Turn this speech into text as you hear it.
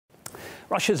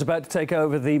Russia's about to take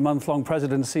over the month-long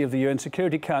presidency of the UN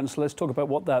Security Council. Let's talk about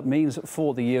what that means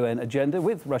for the UN agenda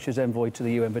with Russia's envoy to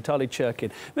the UN, Vitaly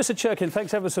Churkin. Mr. Churkin,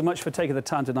 thanks ever so much for taking the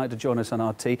time tonight to join us on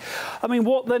RT. I mean,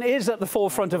 what then is at the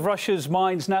forefront of Russia's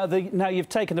minds now you've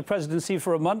taken the presidency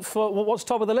for a month? What's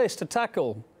top of the list to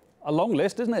tackle? A long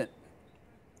list, isn't it?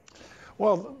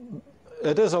 Well,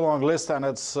 it is a long list, and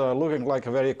it's looking like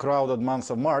a very crowded month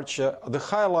of March. The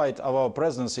highlight of our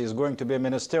presidency is going to be a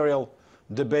ministerial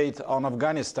debate on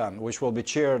Afghanistan, which will be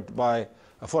chaired by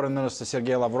Foreign Minister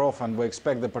Sergei Lavrov, and we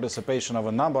expect the participation of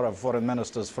a number of foreign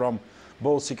ministers from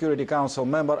both Security Council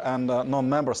member and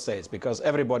non-member states, because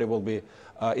everybody will be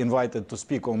invited to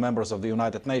speak, all members of the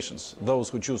United Nations, those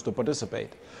who choose to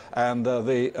participate. And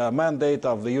the mandate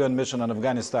of the UN mission in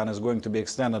Afghanistan is going to be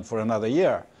extended for another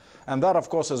year. And that, of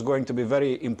course, is going to be a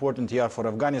very important year for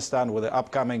Afghanistan with the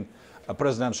upcoming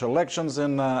presidential elections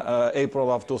in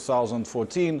April of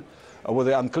 2014, with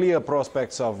the unclear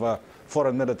prospects of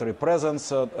foreign military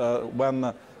presence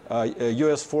when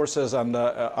US forces and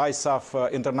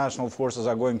ISAF international forces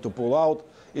are going to pull out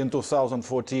in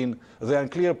 2014, the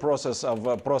unclear process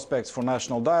of prospects for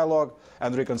national dialogue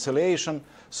and reconciliation.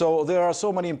 So there are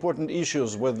so many important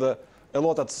issues with a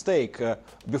lot at stake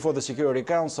before the Security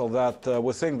Council that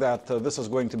we think that this is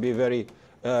going to be a very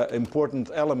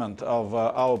important element of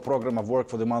our program of work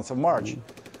for the month of March.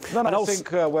 Then I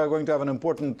think we're going to have an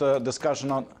important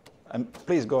discussion on...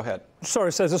 please go ahead.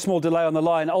 Sorry, so there's a small delay on the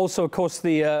line. Also, of course,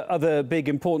 the other big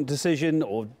important decision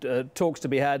or talks to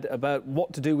be had about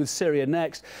what to do with Syria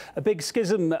next. A big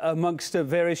schism amongst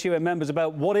various UN members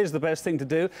about what is the best thing to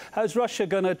do. How's Russia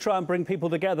going to try and bring people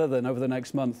together then over the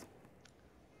next month?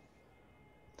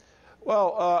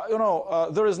 Well,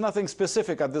 there is nothing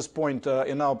specific at this point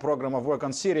in our program of work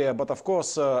on Syria, but of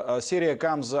course Syria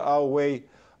comes our way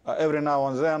every now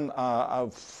and then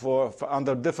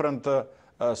under different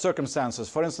circumstances.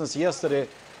 For instance, yesterday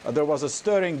there was a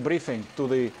stirring briefing to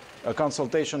the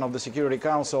consultation of the Security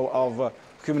Council of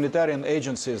humanitarian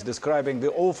agencies describing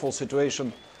the awful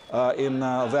situation in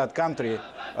that country.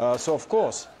 So of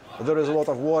course there is a lot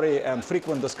of worry and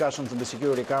frequent discussions in the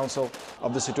Security Council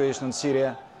of the situation in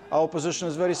Syria. Our position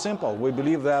is very simple. We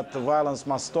believe that the violence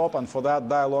must stop, and for that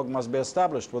dialogue must be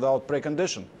established without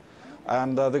precondition.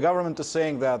 And the government is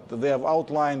saying that they have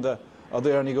outlined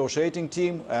their negotiating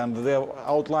team and they have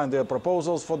outlined their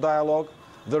proposals for dialogue.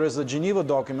 There is a Geneva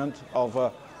document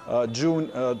of June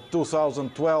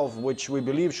 2012, which we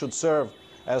believe should serve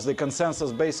as the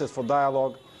consensus basis for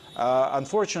dialogue.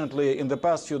 Unfortunately, in the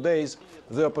past few days,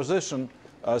 the opposition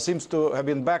seems to have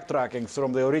been backtracking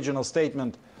from the original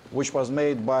statement which was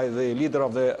made by the leader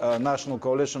of the national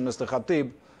coalition, Mr.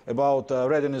 Khatib, about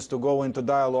readiness to go into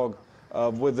dialogue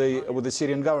with the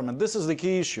Syrian government. This is the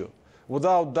key issue.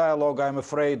 Without dialogue, I'm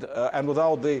afraid, and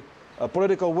without the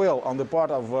political will on the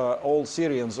part of all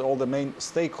Syrians, all the main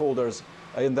stakeholders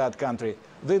in that country,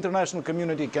 the international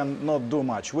community cannot do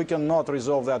much. We cannot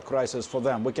resolve that crisis for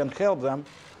them. We can help them.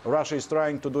 Russia is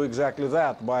trying to do exactly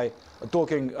that by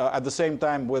talking at the same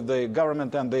time with the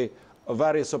government and the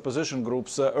various opposition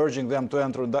groups, urging them to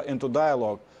enter into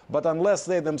dialogue. But unless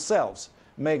they themselves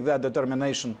make that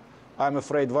determination, I'm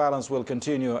afraid violence will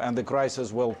continue and the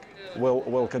crisis will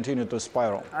continue to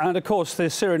spiral. And of course, the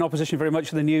Syrian opposition very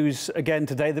much in the news again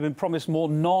today. They've been promised more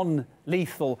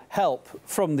non-lethal help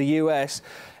from the US.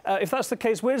 If that's the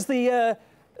case, where's the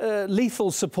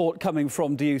lethal support coming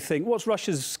from, do you think? What's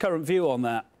Russia's current view on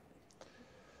that?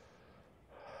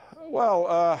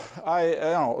 Well,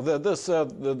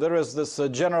 there is this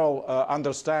general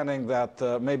understanding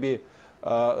that maybe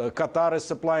Qatar is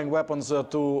supplying weapons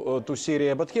to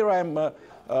Syria, but here I'm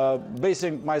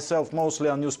basing myself mostly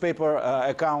on newspaper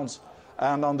accounts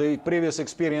and on the previous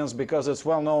experience, because it's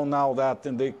well known now that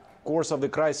in the course of the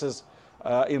crisis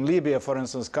in Libya, for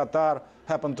instance, Qatar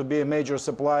happened to be a major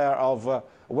supplier of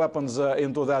weapons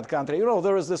into that country. You know,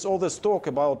 there is all this talk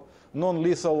about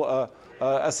non-lethal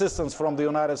assistance from the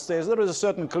United States. There is a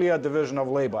certain clear division of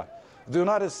labor. The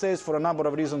United States, for a number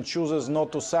of reasons, chooses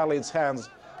not to sally its hands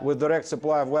with direct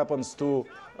supply of weapons to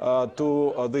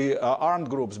the armed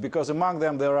groups, because among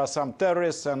them there are some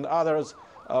terrorists and others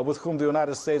with whom the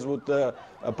United States would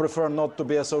prefer not to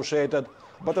be associated.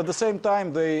 But at the same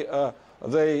time, they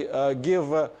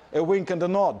give a wink and a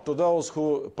nod to those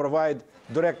who provide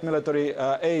direct military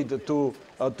aid to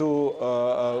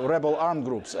rebel armed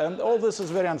groups. And all this is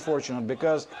very unfortunate,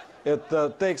 because it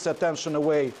takes attention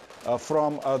away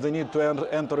from the need to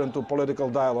enter into political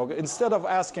dialogue. Instead of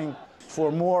asking for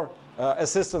more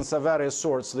assistance of various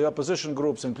sorts, the opposition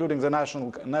groups, including the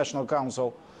National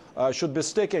Council, should be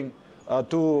sticking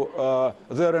to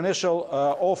their initial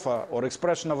offer or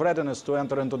expression of readiness to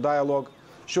enter into dialogue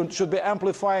should be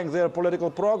amplifying their political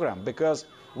program, because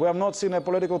we have not seen a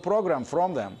political program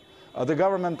from them. The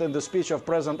government, in the speech of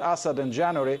President Assad in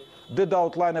January, did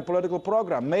outline a political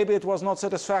program. Maybe it was not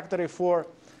satisfactory for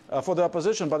the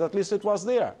opposition, but at least it was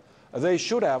there. They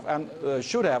should have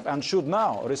and should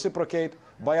now reciprocate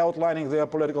by outlining their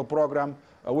political program,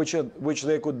 which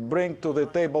they could bring to the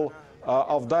table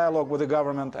of dialogue with the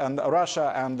government and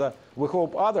Russia, and we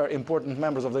hope other important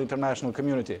members of the international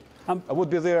community would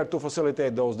be there to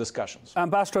facilitate those discussions.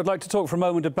 Ambassador, I'd like to talk for a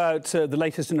moment about the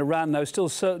latest in Iran now. Still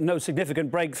no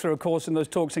significant breakthrough, of course, in those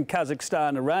talks in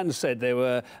Kazakhstan. Iran said they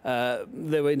were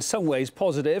in some ways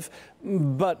positive,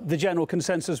 but the general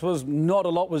consensus was not a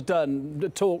lot was done.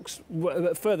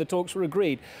 The further talks were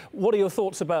agreed. What are your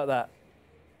thoughts about that?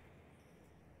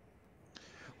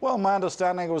 Well, my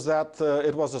understanding was that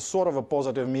it was a sort of a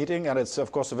positive meeting, and it's,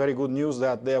 of course, very good news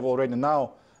that they have already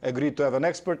now agreed to have an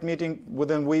expert meeting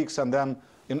within weeks, and then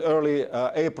in early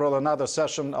April, another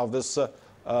session of this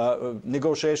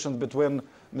negotiations between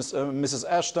Mrs.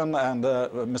 Ashton and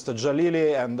Mr.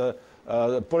 Jalili and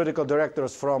the political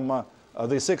directors from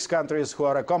the 6 countries who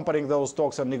are accompanying those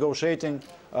talks and negotiating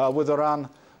with Iran.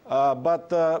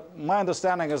 But my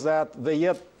understanding is that they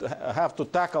yet have to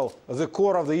tackle the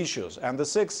core of the issues. And the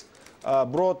 6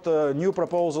 brought new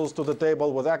proposals to the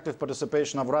table with active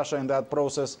participation of Russia in that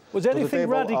process. Was anything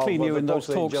radically new in those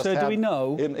talks, sir? Do we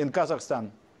know? In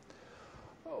Kazakhstan.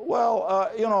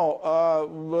 Well, you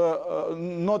know,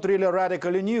 not really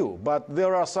radically new, but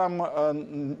there are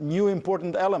some new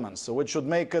important elements which should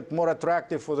make it more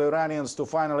attractive for the Iranians to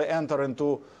finally enter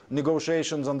into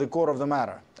negotiations on the core of the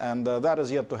matter, and that is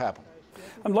yet to happen.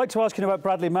 I'd like to ask you about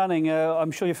Bradley Manning.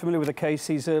 I'm sure you're familiar with the case.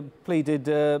 He's pleaded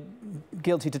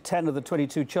guilty to 10 of the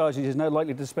 22 charges. He's now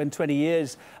likely to spend 20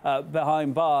 years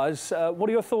behind bars. What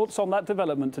are your thoughts on that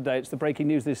development today? It's the breaking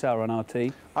news this hour on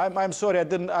RT. I'm sorry, I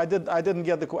didn't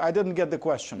get the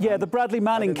question. Yeah, the Bradley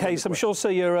Manning case. I'm sure,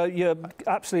 sir, you're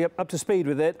absolutely up to speed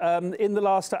with it. In the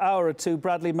last hour or two,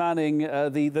 Bradley Manning,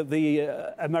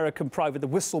 the American private, the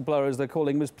whistleblower as they're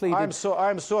calling, was pleaded. I'm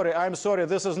sorry.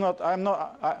 This is not.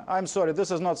 I'm sorry.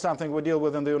 This is not something we deal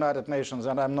with in the United Nations,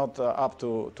 and I'm not up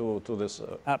to this.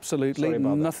 Absolutely,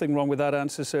 nothing wrong with that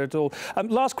answer, sir, at all.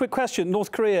 Last quick question: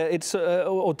 North Korea, it's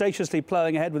audaciously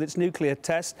ploughing ahead with its nuclear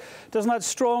test. Doesn't that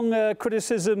strong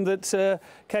criticism that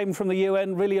came from the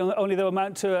UN really only though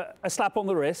amount to a slap on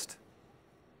the wrist?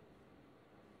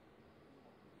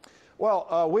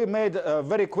 Well, we made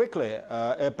very quickly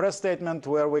a press statement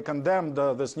where we condemned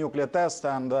this nuclear test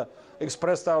and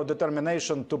expressed our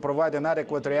determination to provide an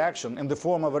adequate reaction in the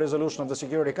form of a resolution of the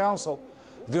Security Council.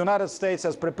 The United States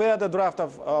has prepared a draft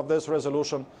of this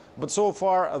resolution, but so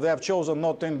far they have chosen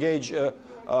not to engage the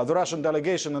Russian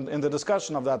delegation in the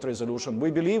discussion of that resolution.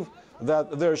 We believe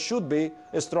that there should be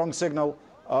a strong signal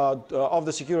of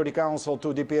the Security Council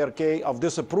to DPRK of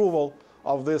disapproval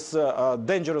of this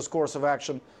dangerous course of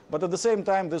action. But at the same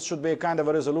time, this should be a kind of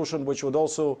a resolution which would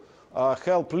also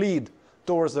help lead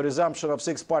towards the resumption of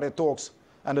 6-party talks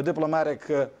and a diplomatic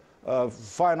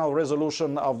final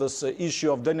resolution of this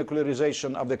issue of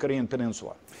denuclearization of the Korean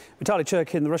Peninsula. Vitaly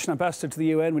Churkin, the Russian ambassador to the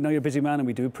UN. We know you're a busy man and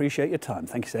we do appreciate your time.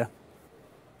 Thank you, sir.